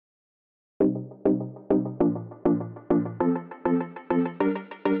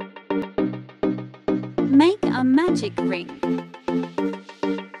Make a magic ring.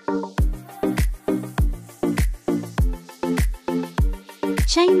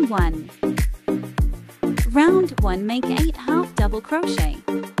 Chain 1. Round 1, make 8 half double crochet.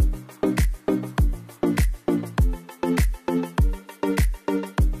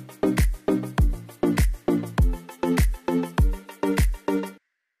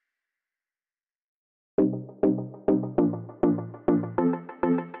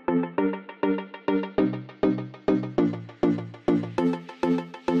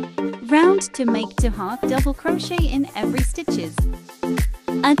 Round 2, make 2 half double crochet in every stitches.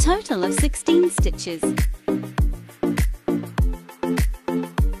 A total of 16 stitches.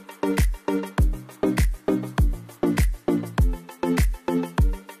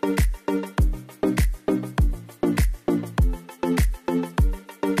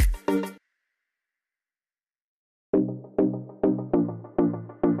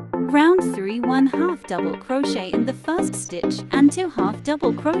 Round 3, 1 half double crochet in the first stitch and 2 half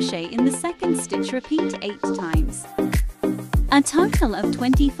double crochet in the second stitch. Repeat 8 times. A total of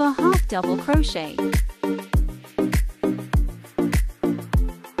 24 half double crochet.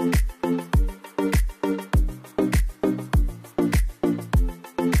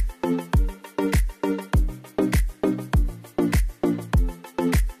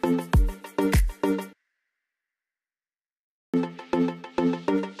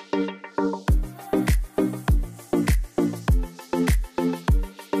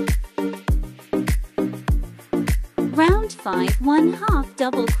 Round 5, 1 half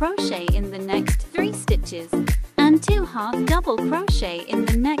double crochet in the next 3 stitches and 2 half double crochet in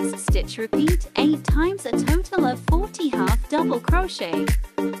the next stitch. Repeat 8 times, a total of 40 half double crochet.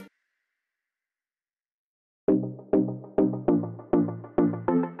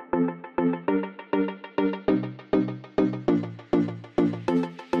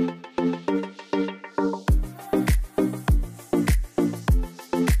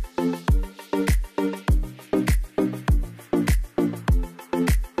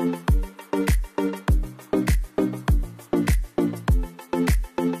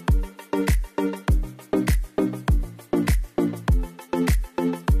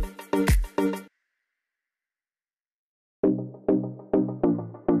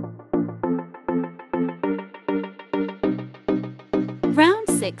 Round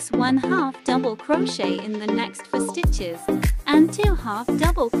 6, 1 half double crochet in the next 4 stitches and 2 half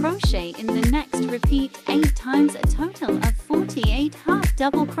double crochet in the next. Repeat 8 times, a total of 48 half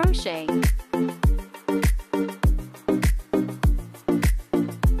double crochet.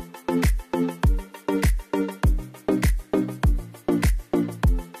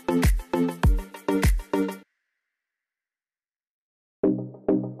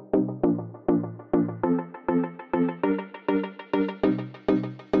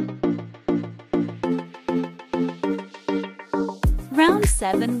 Round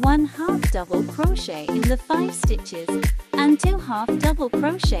 7, 1 half double crochet in the 5 stitches and 2 half double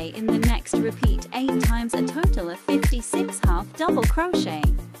crochet in the next. Repeat 8 times, a total of 56 half double crochet.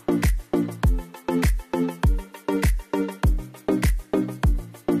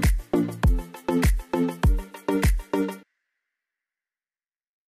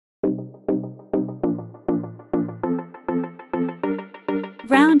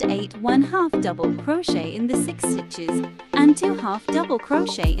 Round 8, 1 half double crochet in the 6 stitches and 2 half double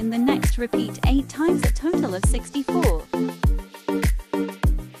crochet in the next. Repeat 8 times, a total of 64.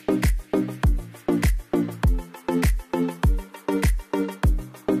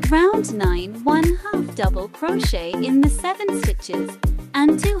 Round 9, 1 half double crochet in the 7 stitches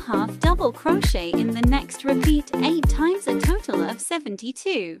and 2 half double crochet in the next. Repeat 8 times, a total of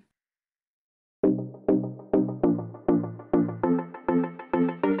 72.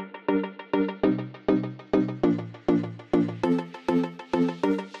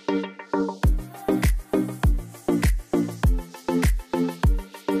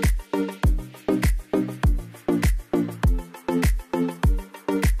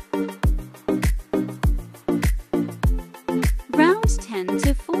 Round 10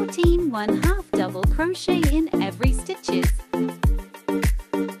 to 14, 1 half double crochet in every stitches.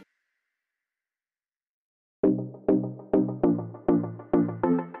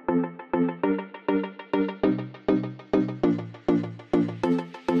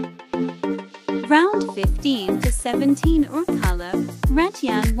 Round 15 to 17, or color red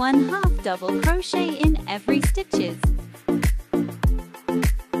yarn, 1 half double crochet in every stitches.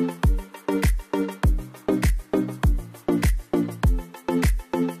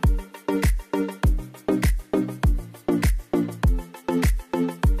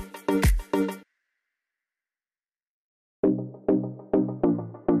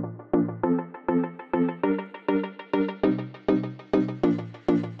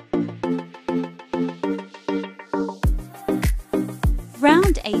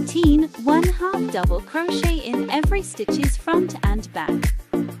 Round 18, 1/2 double crochet in every stitches front and back.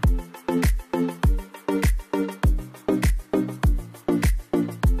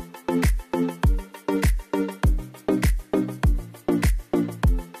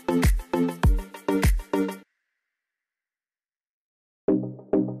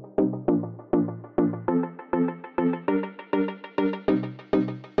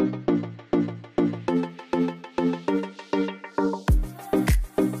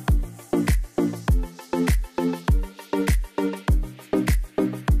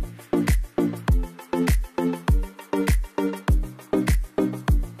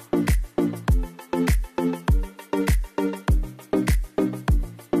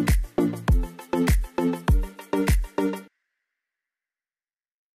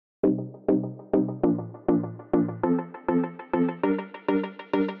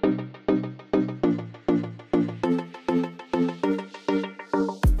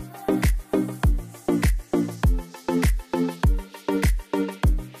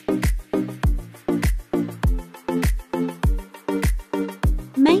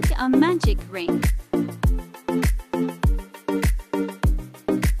 Make a magic ring.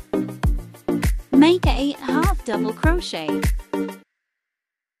 Make a 8/2 double crochet.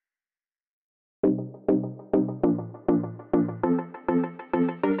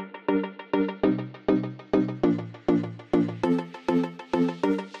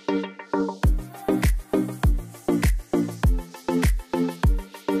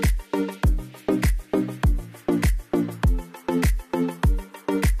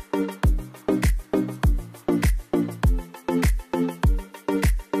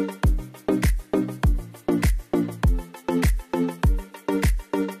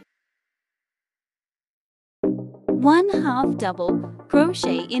 One half double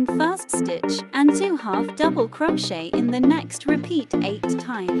crochet in first stitch and 2/2 double crochet in the next. Repeat 8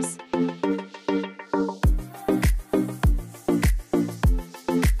 times.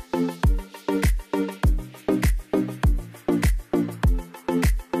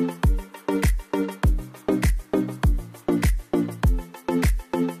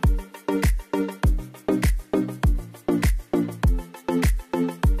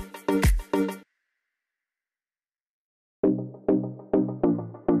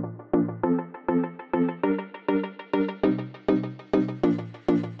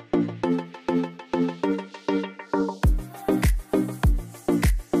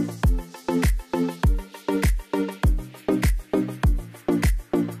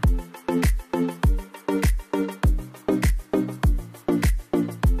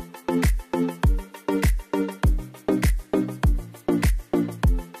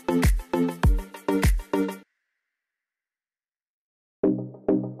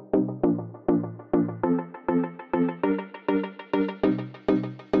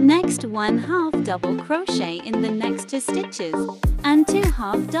 Next, 1/2 double crochet in the next 2 stitches and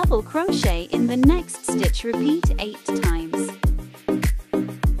 2/2 double crochet in the next stitch. Repeat 8 times.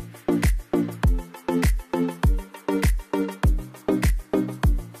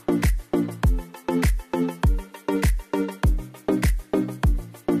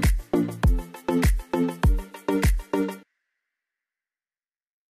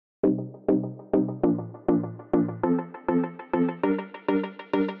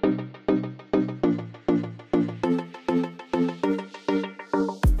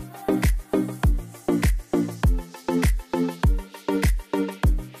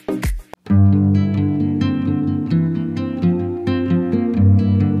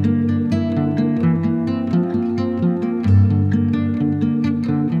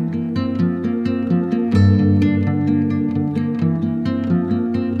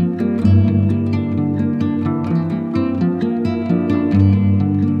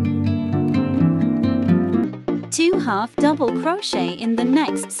 Half double crochet in the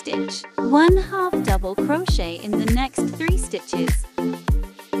next stitch, 1/2 double crochet in the next 3 stitches,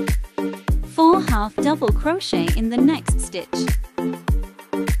 4/2 double crochet in the next stitch,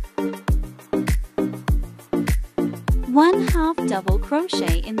 1/2 double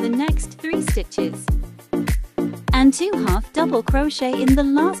crochet in the next 3 stitches, and 2/2 double crochet in the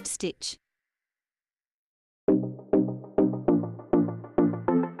last stitch.